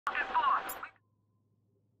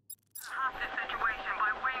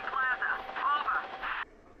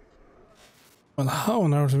Well, how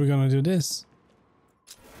on earth are we gonna do this?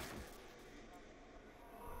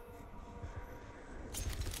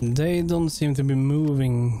 They don't seem to be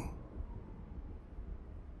moving.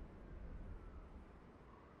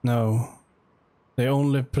 No. They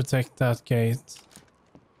only protect that gate.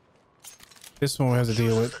 This one we have to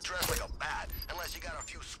deal with.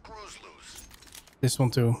 This one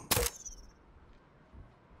too.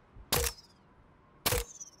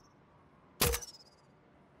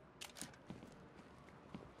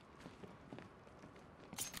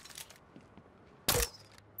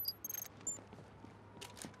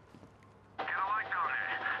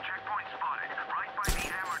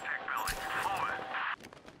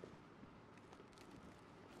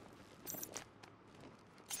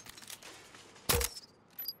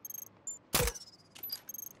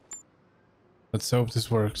 Let's hope this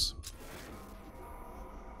works.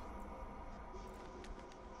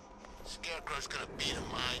 Scarecrow's gonna beat him,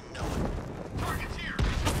 I know it. Target's here.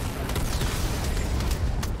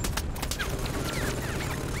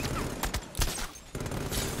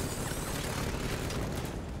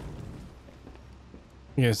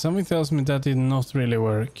 Yeah, something tells me that did not really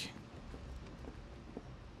work.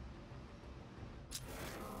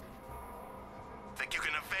 Think you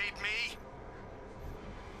can evade me?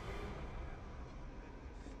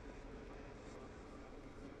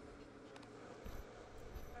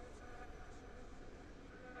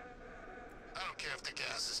 I don't care if the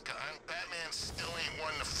gas is gone. Batman still ain't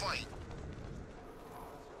one to fight.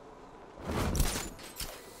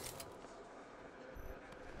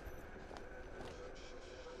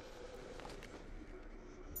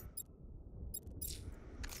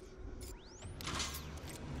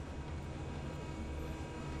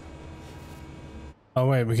 Oh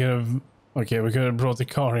wait, we could have... Okay, we could have brought the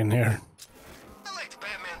car in here. I liked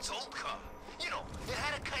Batman's old car. You know, it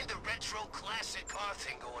had a kind of retro classic car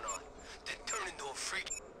thing going on. Then turned into a freak.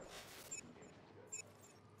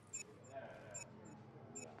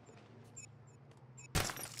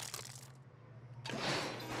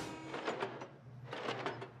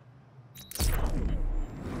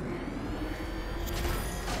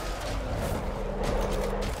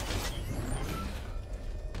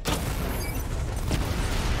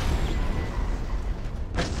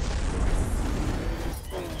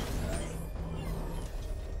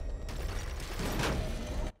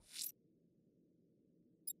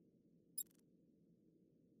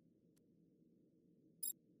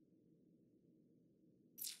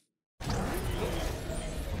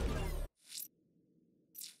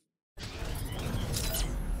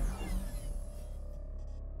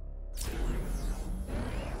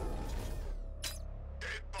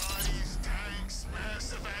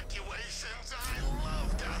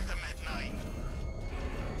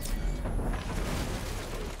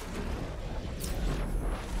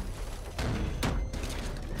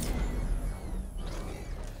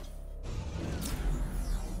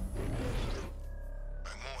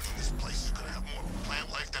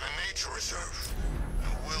 Reserve.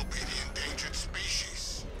 And we'll be the endangered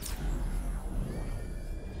species.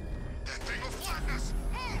 That thing will flatten us!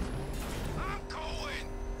 Move! I'm going!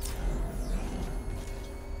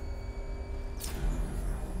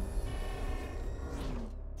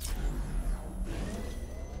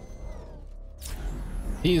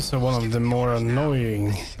 These are one of the more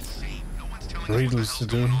annoying riddles to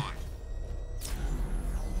do.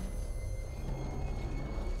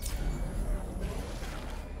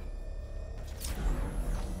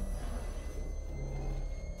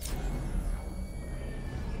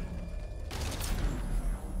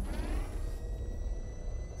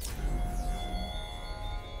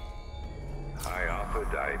 I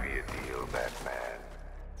offered Ivy a deal, Batman.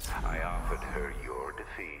 I offered her your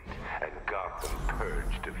defeat and Gotham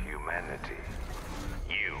purged of humanity.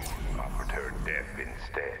 You offered her death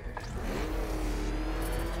instead.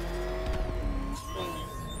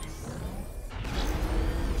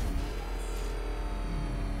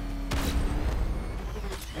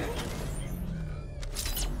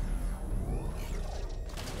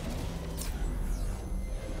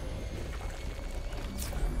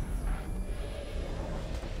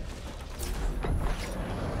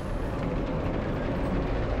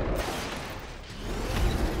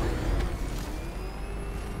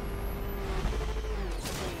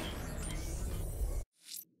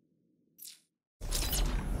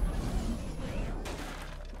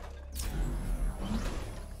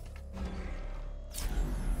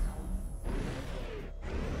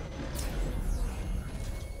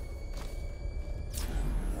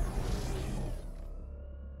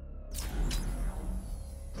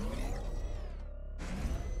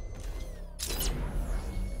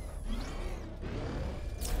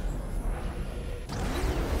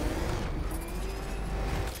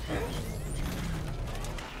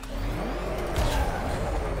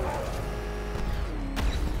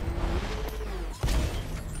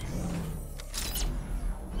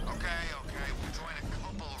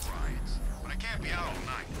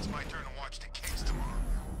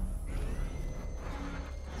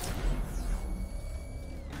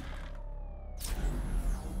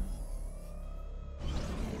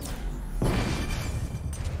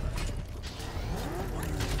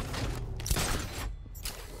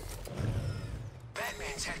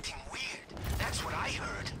 Batman's acting weird. That's what I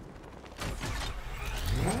heard.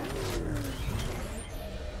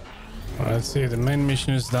 Let's see, the main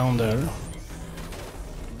mission is down there.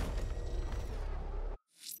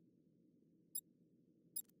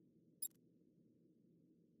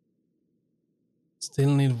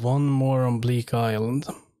 Still need one more on Bleak Island.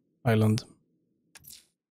 Try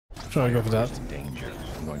to go for that. In danger.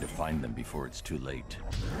 I'm going to find them before it's too late.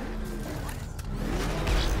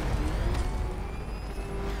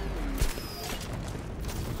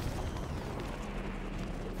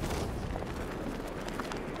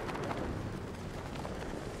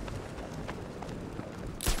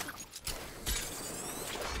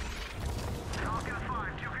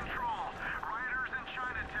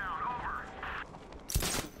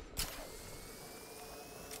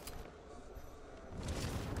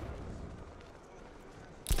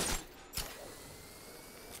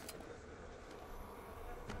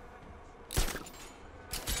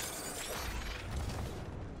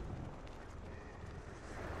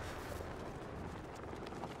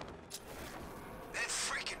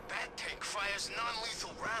 Fires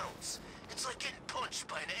non-lethal rounds. It's like getting punched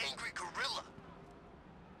by an angry gorilla.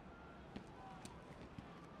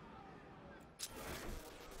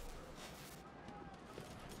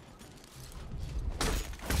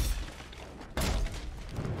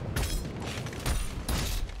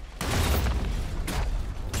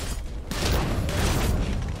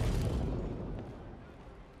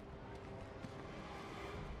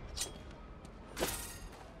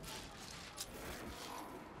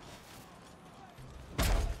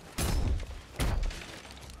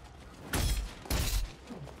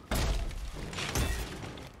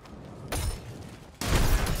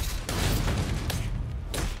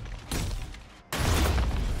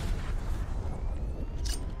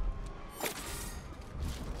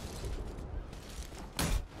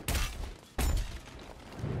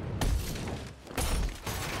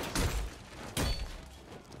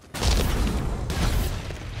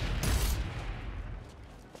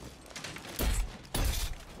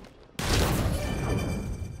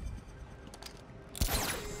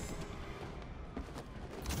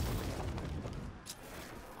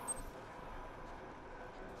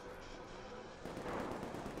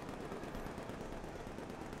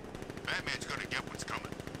 Batman's gonna get what's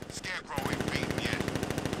coming. Scarecrow ain't beaten yet.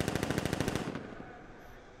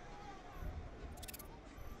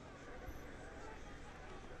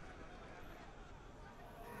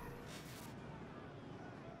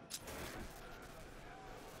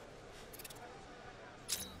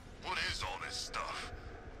 What is all this stuff?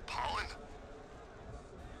 Pollen?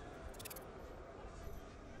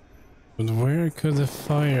 But where could the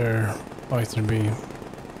firefighter be?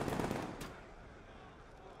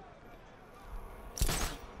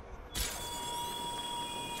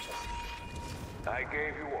 I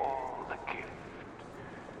gave you all a gift,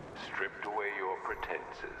 stripped away your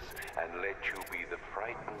pretenses, and let you be the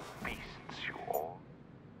frightened beasts you all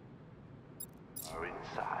are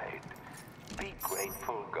inside. Be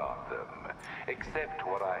grateful, Gotham. Accept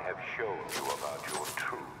what I have shown you about your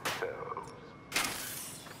true selves.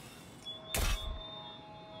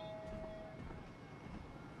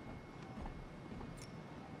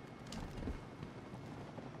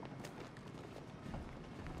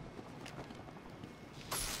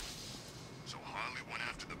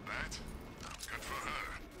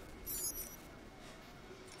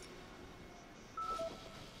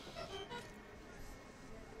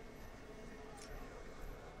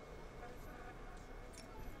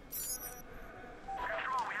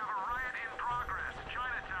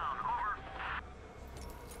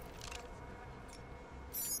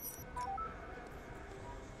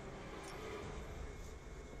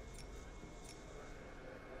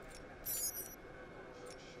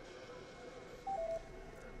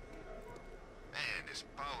 This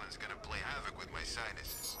pollen's gonna play havoc with my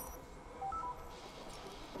sinuses.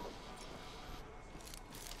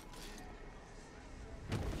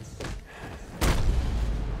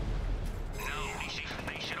 No,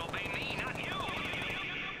 they should obey me, not you.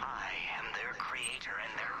 I am their creator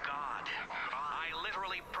and their god. I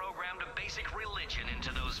literally programmed a basic religion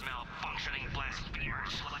into those malfunctioning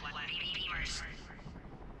blasphemers.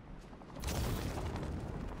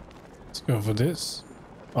 Let's go for this.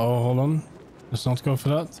 Oh, hold on. Let's not go for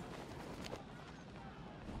that.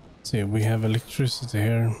 Let's see, we have electricity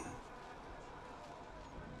here.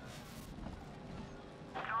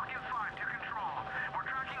 Falcon 5 to control. We're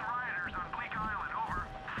tracking rioters on Bleak Island, over.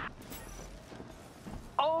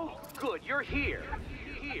 Oh, good, you're here.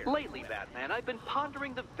 Lately, Batman, I've been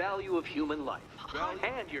pondering the value of human life.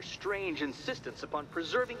 And your strange insistence upon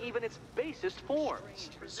preserving even its basest forms.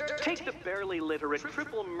 Take the barely literate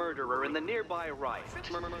triple murderer in the nearby riot.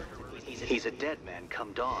 He's a dead man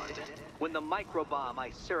come dawn. When the microbomb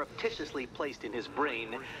I surreptitiously placed in his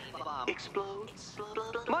brain explodes.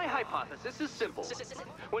 My hypothesis is simple.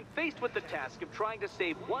 When faced with the task of trying to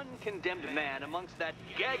save one condemned man amongst that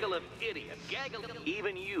gaggle of idiots,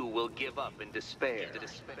 even you will give up in despair.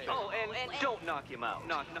 Oh, and don't knock him out.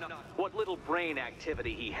 What little brain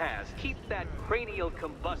activity he has, keep that cranial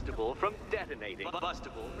combustible from detonating.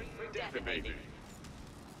 Detonating.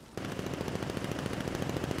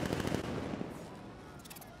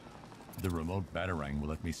 The remote batarang will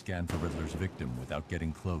let me scan for Riddler's victim without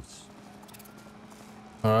getting close.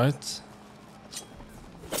 All right.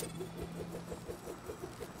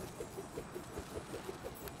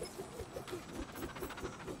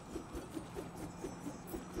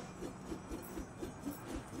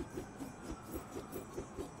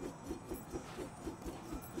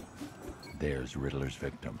 There's Riddler's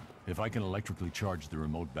victim. If I can electrically charge the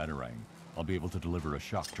remote batarang, I'll be able to deliver a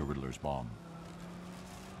shock to Riddler's bomb.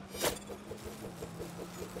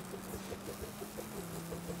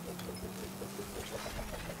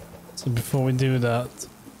 So before we do that,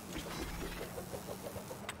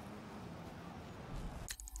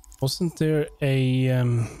 wasn't there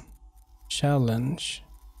a challenge?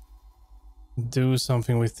 Do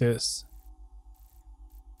something with this.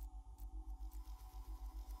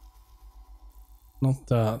 Not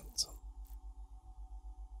that.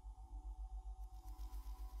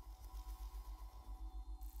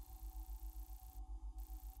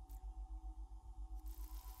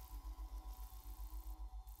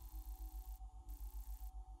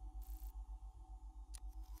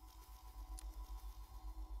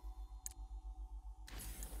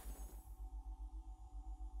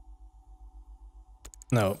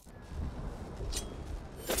 No.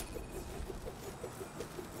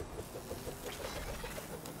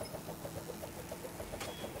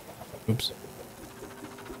 Oops.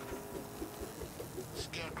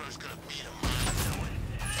 Scarecrow's gonna beat him.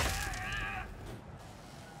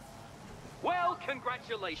 Well,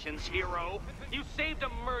 congratulations, hero. You saved a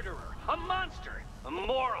murderer, a monster, a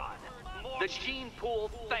moron. The gene pool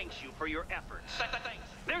thanks you for your efforts.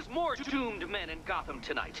 There's more doomed men in Gotham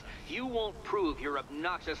tonight. You won't prove your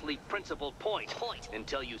obnoxiously principled point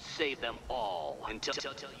until you save them all. Until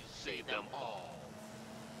you save them all.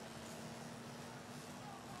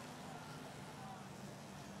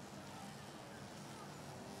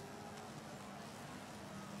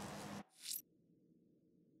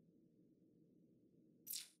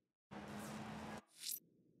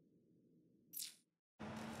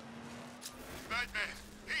 Batman,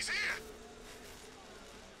 he's here!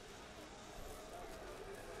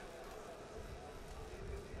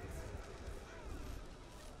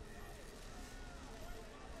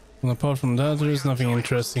 And apart from that, there is nothing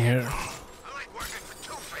interesting here. I like working for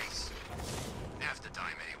Two-Face. Half the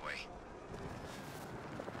time, anyway.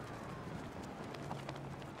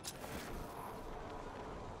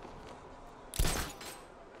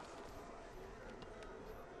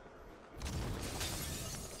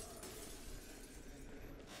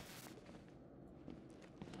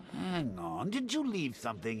 Hang on, did you leave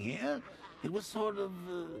something here? It was sort of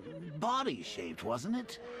body-shaped, wasn't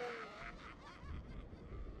it?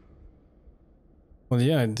 Well,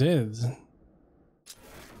 yeah, I did.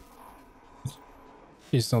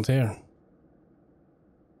 He's not here.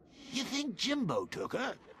 You think Jimbo took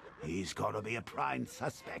her? He's gotta be a prime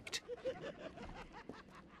suspect.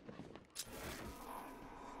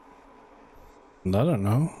 I don't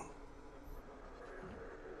know.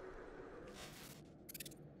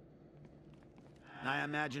 I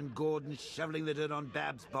imagine Gordon shoveling the dirt on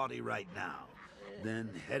Bab's body right now.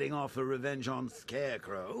 Then heading off for revenge on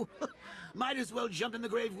Scarecrow. Might as well jump in the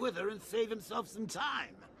grave with her and save himself some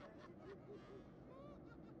time.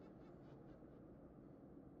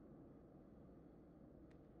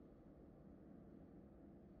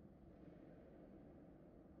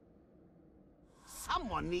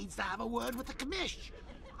 Someone needs to have a word with the commish.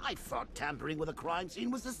 I thought tampering with a crime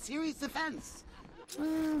scene was a serious offense.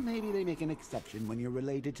 Well, maybe they make an exception when you're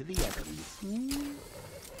related to the evidence.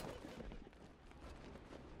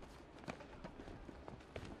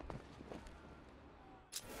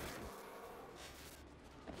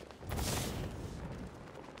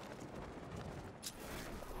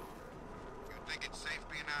 Think it's safe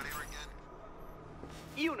being out here again?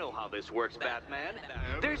 You know how this works, Batman.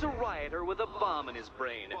 There's a rioter with a bomb in his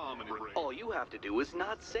brain. All you have to do is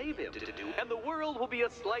not save him, and the world will be a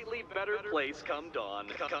slightly better place come dawn.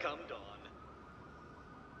 Come dawn.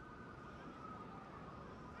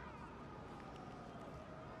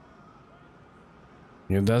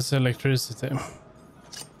 Yeah, that's electricity.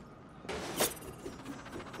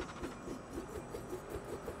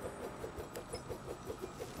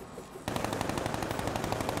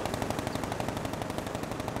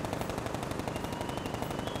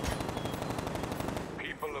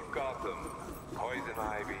 People of Gotham, Poison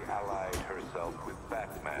Ivy allied herself with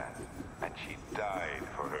Batman, and she died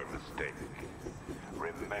for her mistake.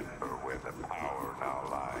 Remember where the power now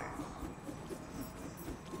lies.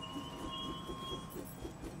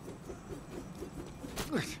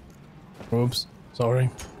 Oops, sorry.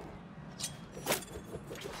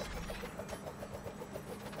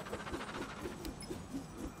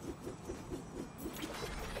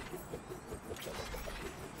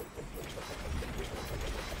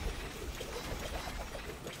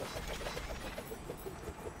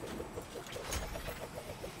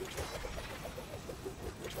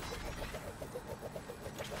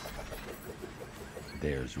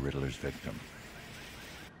 There's Riddler's victim.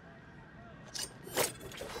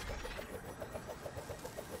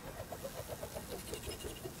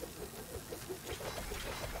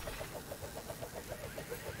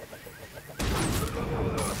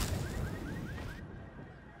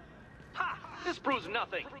 Ha! This proves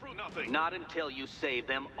nothing. Not until you save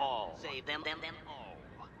them all. Save them all.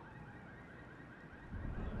 What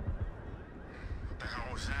the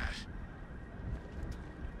hell was that?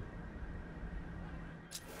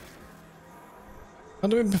 How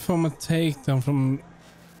do we perform a takedown from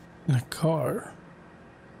in a car?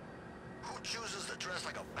 Who chooses to dress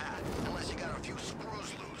like a bat unless you got a few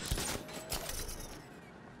screws loose?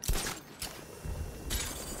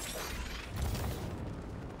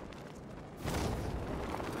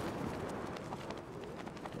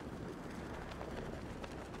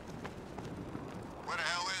 Where the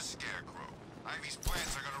hell is Scarecrow? Ivy's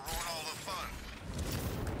plans are gonna ruin all the fun.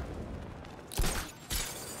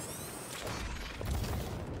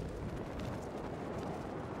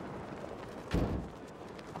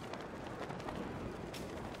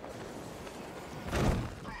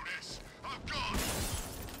 Through this, I'm gone.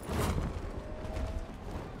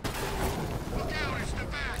 Look out, it's the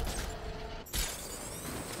bat.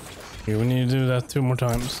 Okay, we need to do that 2 more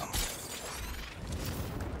times.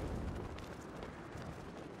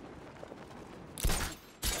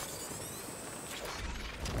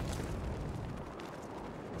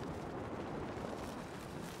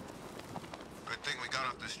 Good thing we got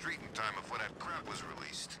off the street in time before that crap was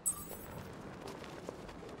released.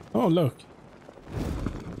 Oh, look.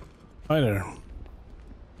 Hi there.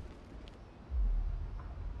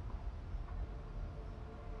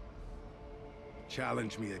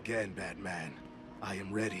 Challenge me again, Batman. I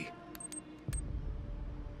am ready.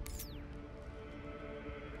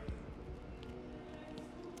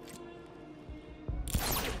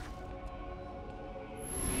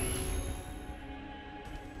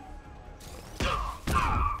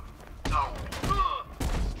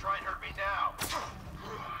 Try and hurt me now.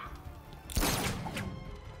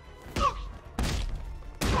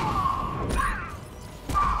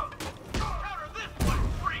 Counter this one,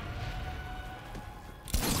 freak!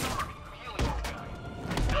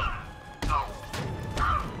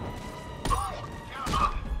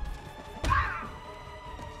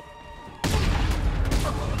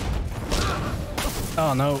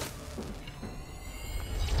 Oh no.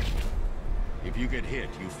 If you get hit,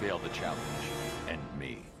 you fail the challenge. And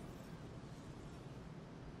me.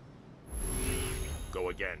 Go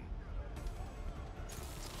again.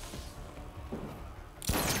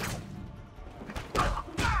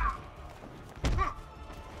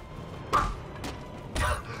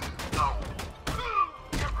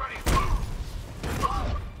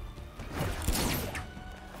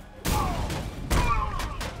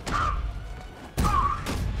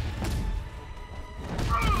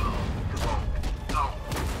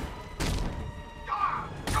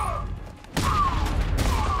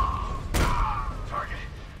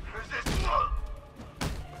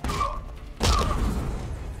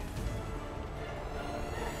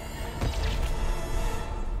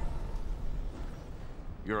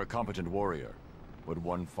 You're a competent warrior, but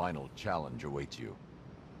one final challenge awaits you.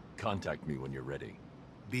 Contact me when you're ready.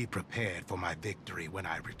 Be prepared for my victory when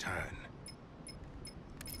I return.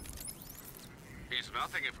 He's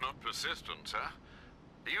nothing if not persistent, sir.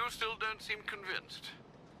 You still don't seem convinced.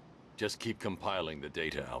 Just keep compiling the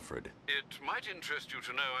data, Alfred. It might interest you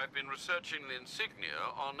to know I've been researching the insignia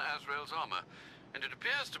on Azrael's armor, and it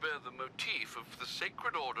appears to bear the motif of the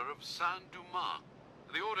Sacred Order of Saint-Dumas.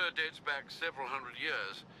 The order dates back several hundred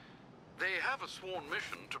years. They have a sworn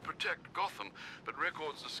mission to protect Gotham, but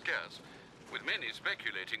records are scarce, with many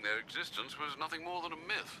speculating their existence was nothing more than a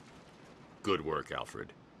myth. Good work,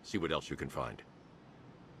 Alfred. See what else you can find.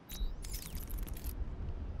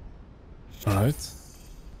 Alright.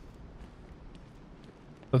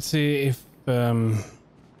 Let's see if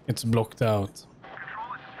it's blocked out.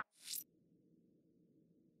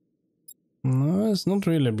 No, it's not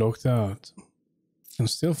really blocked out. You can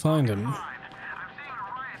still find him.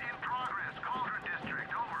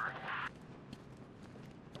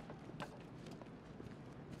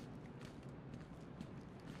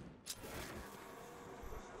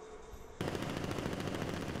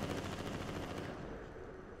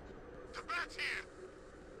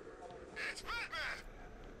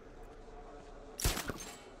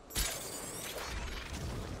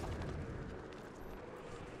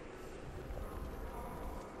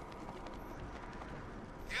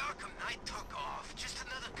 The Arkham Knight took off. Just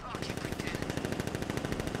another cocky pretender.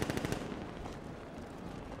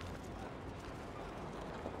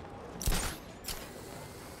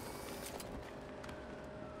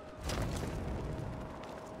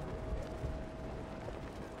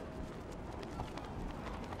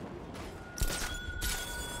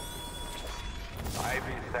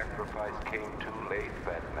 Ivy's sacrifice came too late,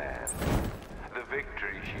 Batman. The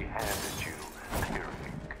victory she handed you,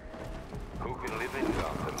 Pyrrhic. Who can live in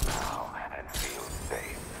Gotham now and feel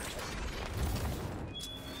safe?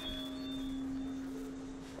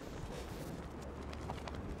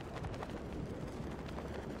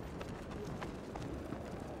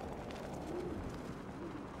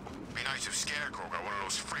 Be nice if Scarecrow got one of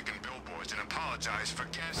those freaking billboards and apologized for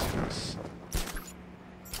gassing us.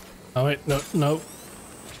 Oh wait, no, no.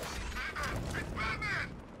 It's Batman!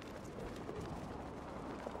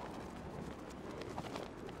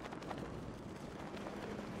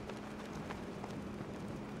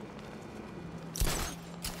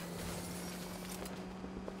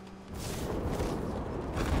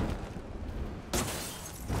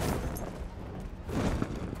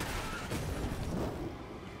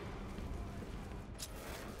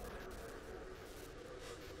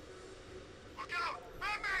 Look out!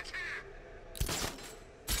 Batman's here!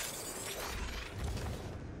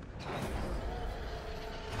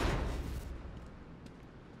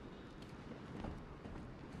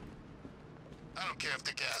 I don't care if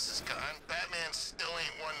the gas is gone. Batman still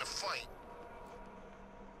ain't one to fight.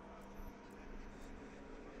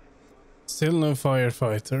 Still no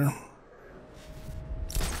firefighter.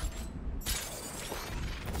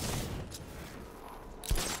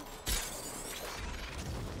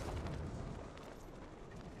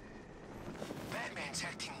 Batman's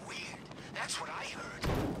acting weird. That's what I heard.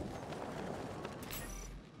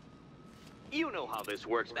 You know how this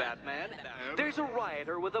works, Batman. There's a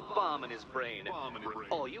rioter with a bomb in his brain.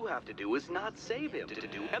 All you have to do is not save him,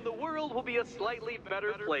 and the world will be a slightly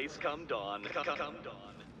better place come dawn. Come dawn.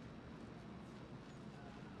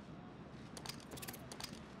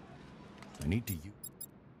 I need to use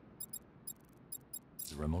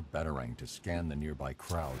the remote batarang to scan the nearby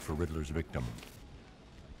crowd for Riddler's victim.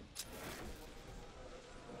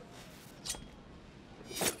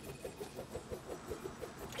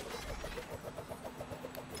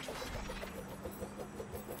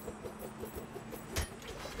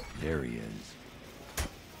 There he is.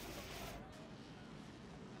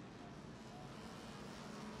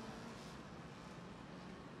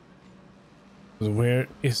 Where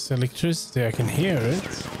is the electricity? I can hear it.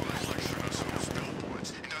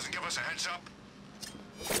 Billboards. It doesn't give us a heads up.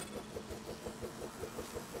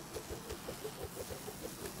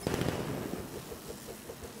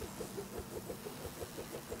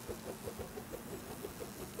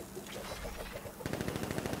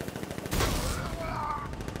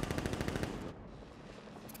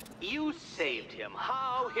 You saved him.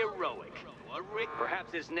 How heroic.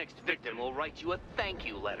 Perhaps his next victim will write you a thank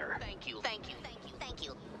you letter. Thank you, thank you, thank you, thank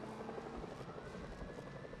you.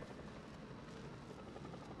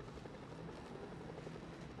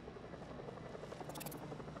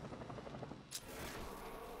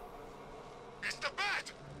 It's the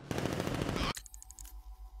Bat!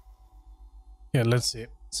 Yeah, let's see.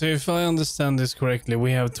 So if I understand this correctly,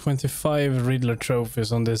 we have 25 Riddler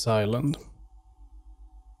trophies on this island.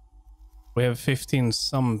 We have 15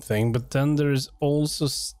 something, but then there is also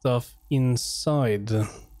stuff inside.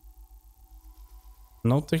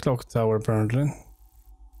 Not the clock tower, apparently.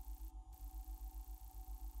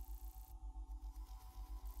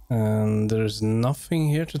 And there's nothing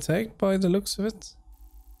here to take by the looks of it.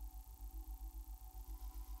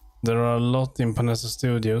 There are a lot in Panessa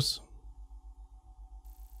Studios.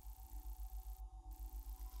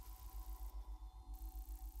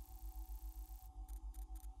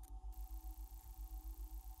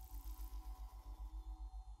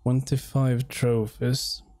 $25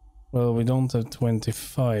 trophies. Well, we don't have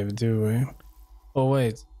 25, do we? Oh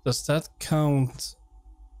wait, does that count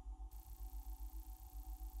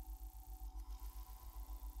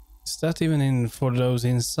that even in for those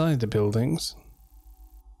inside the buildings?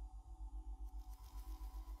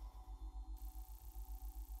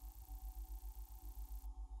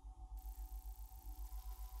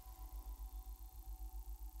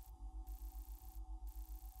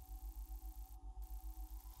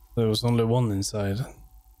 There was only one inside.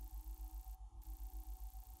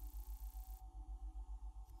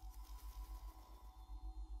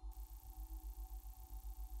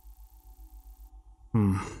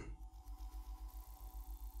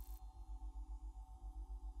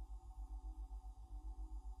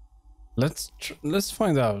 Let's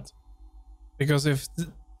find out, because if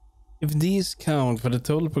these count for the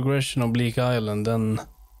total progression on Bleak Island, then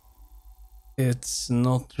it's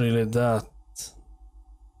not really that.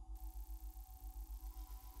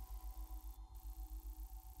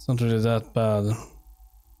 It's not really that bad.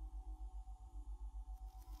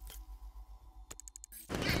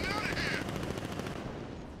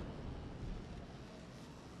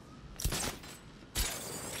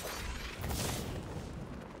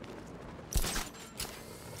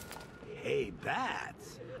 Hey,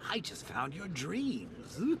 Bats, I just found your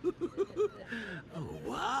dreams. Oh,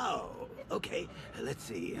 wow. Okay, let's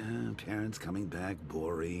see. Parents coming back,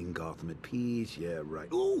 boring, Gotham at peace, yeah,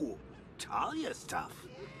 right. Ooh, Talia stuff.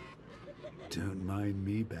 Don't mind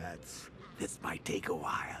me, Bats. This might take a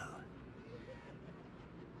while.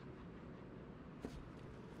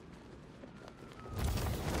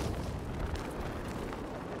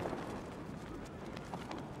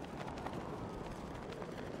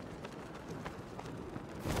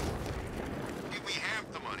 Give me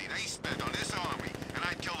half the money they spent on this army, and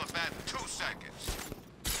I'd kill the bat in 2 seconds.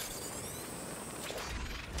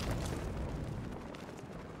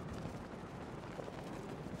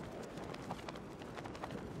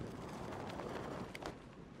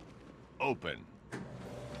 Open.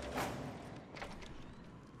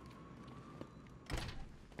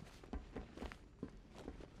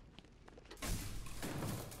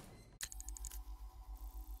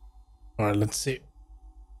 All right, let's see.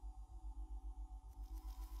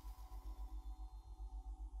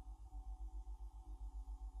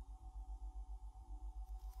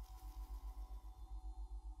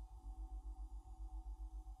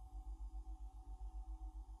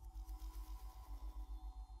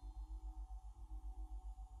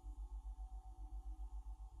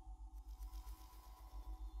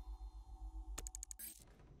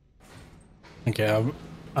 Okay,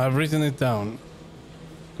 I've written it down.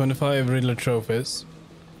 25 Riddler trophies.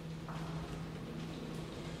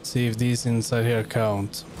 See if these inside here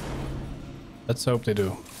count. Let's hope they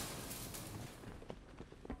do.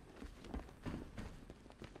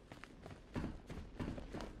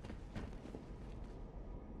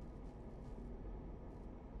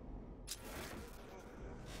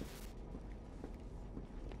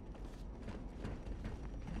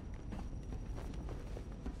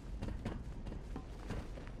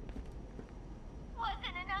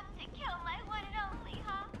 Wasn't enough to kill my one and only,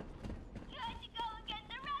 huh? You had to go and get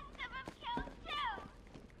the rest of them killed too.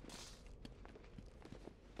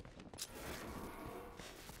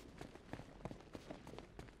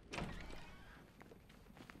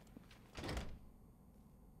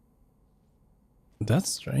 That's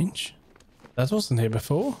strange. That wasn't here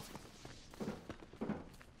before.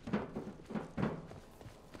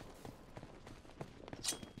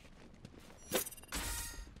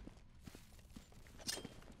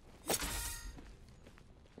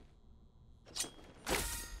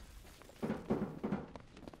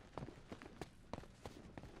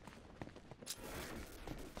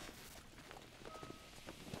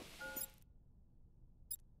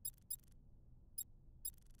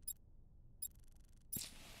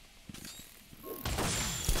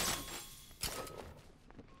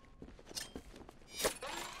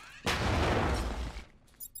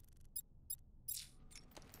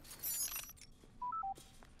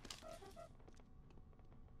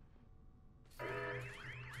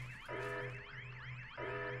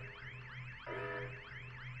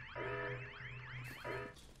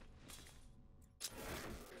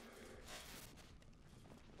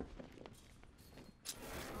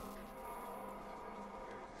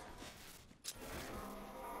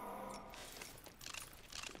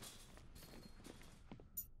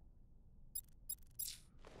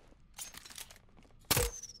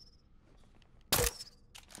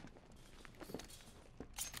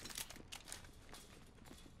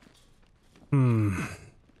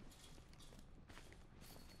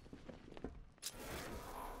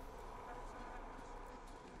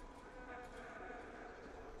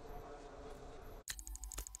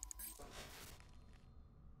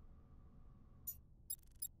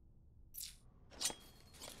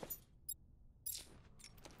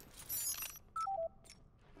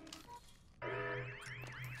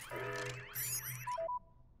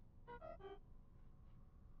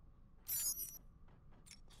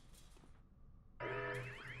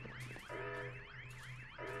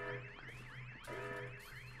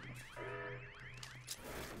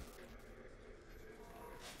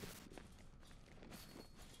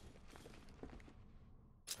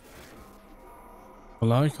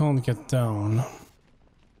 Well, I can't get down.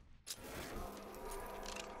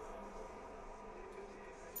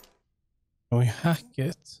 Can we hack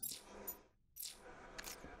it?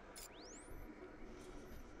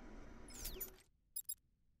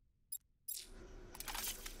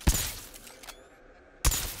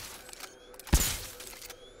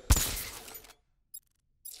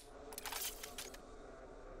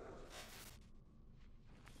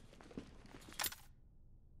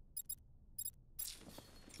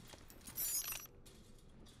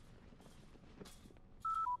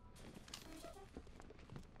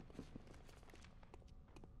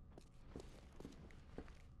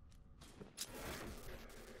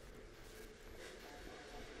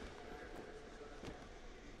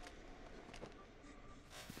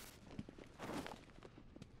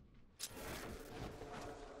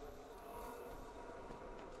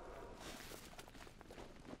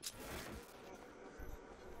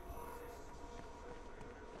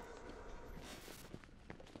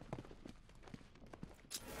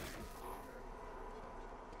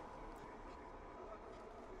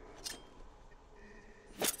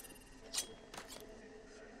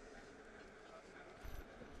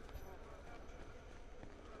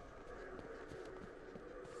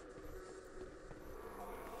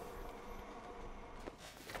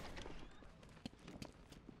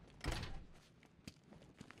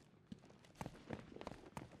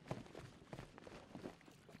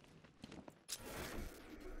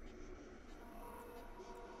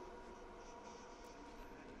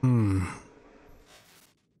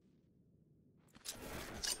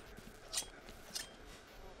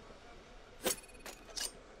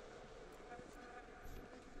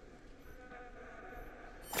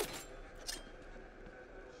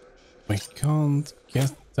 I can't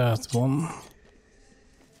get that one.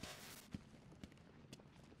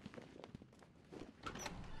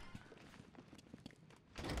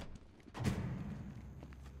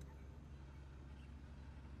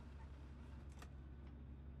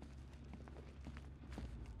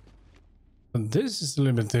 But this is a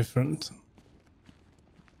little bit different.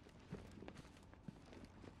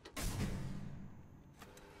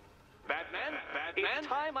 It's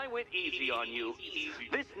time I went easy on you.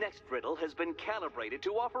 This next riddle has been calibrated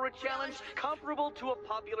to offer a challenge comparable to a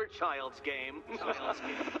popular child's game.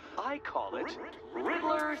 I call it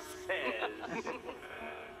Riddler Says.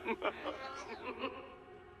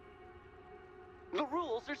 The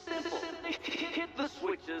rules are simple. Hit the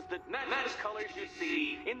switches that match the colors you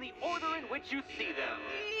see in the order in which you see them.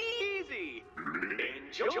 Easy.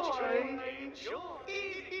 Enjoy.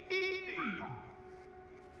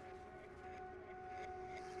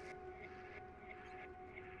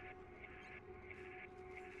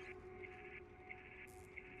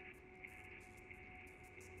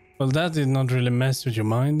 Well, that did not really mess with your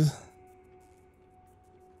mind.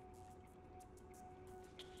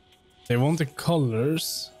 They want the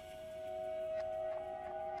colors.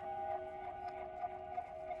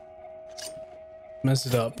 Mess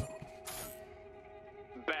it up.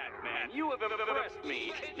 Batman, you have impressed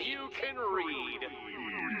me. You can read.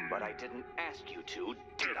 But I didn't ask you to,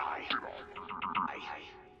 did I?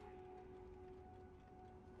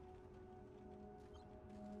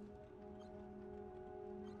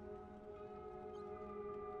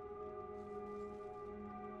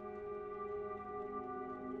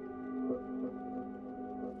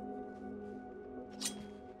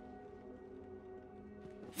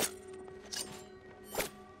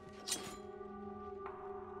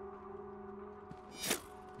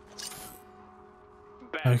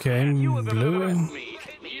 Okay, blue.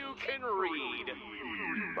 You can read.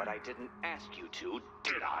 But I didn't ask you to,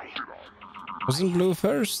 did I? Wasn't blue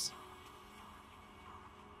first?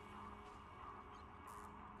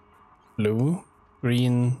 Blue,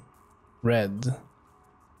 green, red.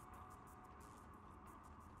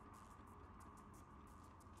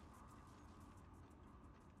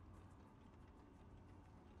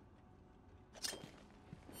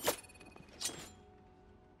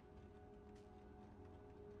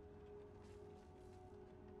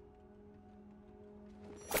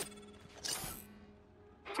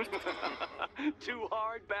 Too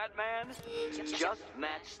hard, Batman? Just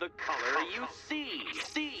match the color you see.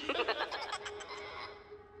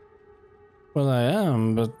 Well, I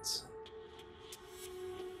am, but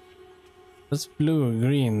that's blue or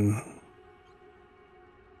green.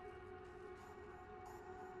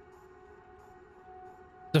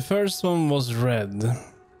 The first one was red.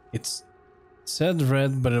 It said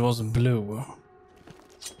red, but it was blue.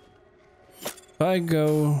 If I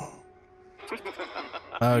go...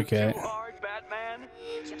 Okay. Too hard, Batman?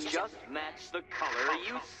 Just match the color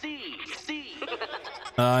you see.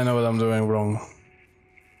 I know what I'm doing wrong.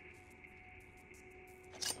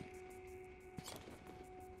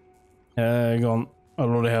 Gone. I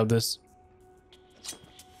already have this.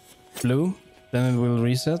 Blue. Then it will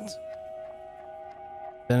reset.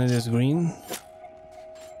 Then it is green.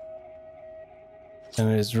 Then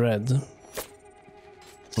it is red.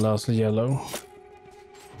 Lastly yellow.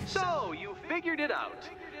 So, you figured it out.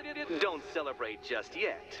 Don't celebrate just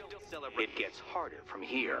yet. It gets harder from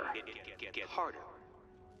here. It gets harder.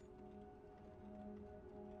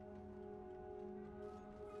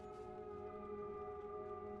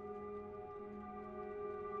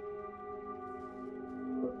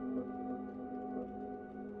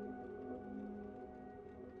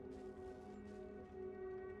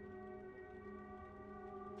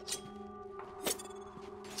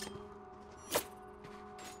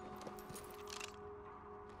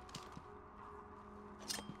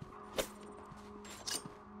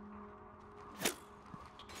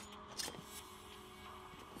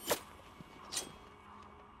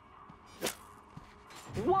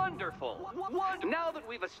 Wonderful! Now that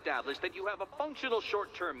we've established that you have a functional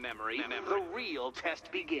short-term memory, the real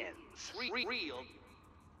test begins. Real.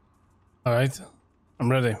 Alright,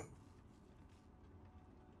 I'm ready.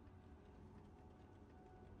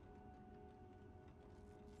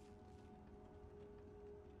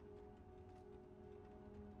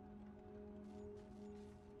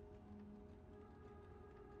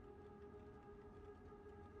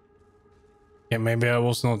 Yeah, maybe I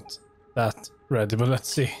was not that ready, but let's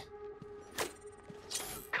see.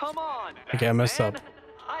 Come on, Okay, I messed up.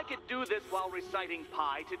 I could do this while reciting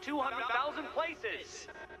pi to 200,000 places.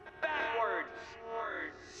 Backwards.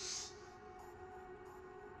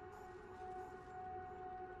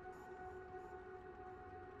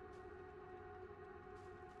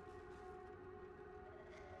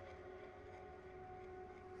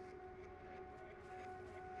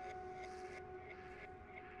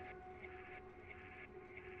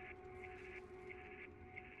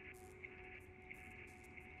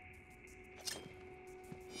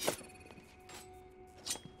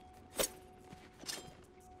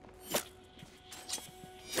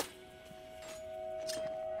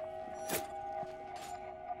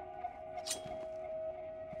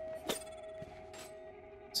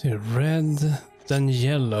 See, red, then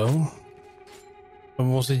yellow. But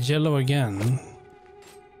was it yellow again?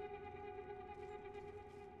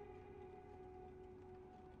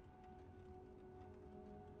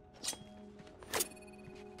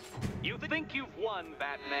 You think you've won,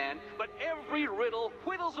 Batman, but every riddle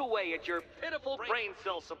whittles away at your pitiful brain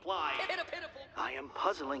cell supply. I am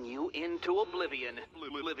puzzling you into oblivion.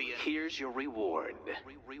 Here's your reward.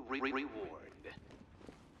 Reward.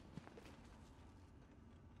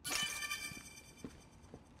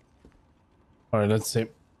 Alright, let's see. I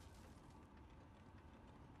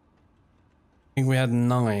think we had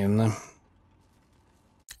 9.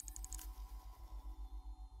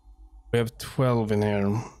 We have 12 in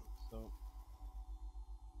here.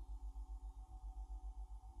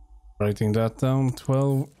 Writing that down,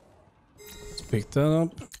 12. Let's pick that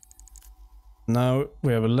up. Now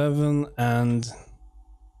we have 11 and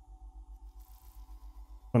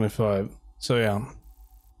 25. So yeah.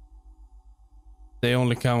 They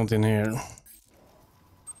only count in here.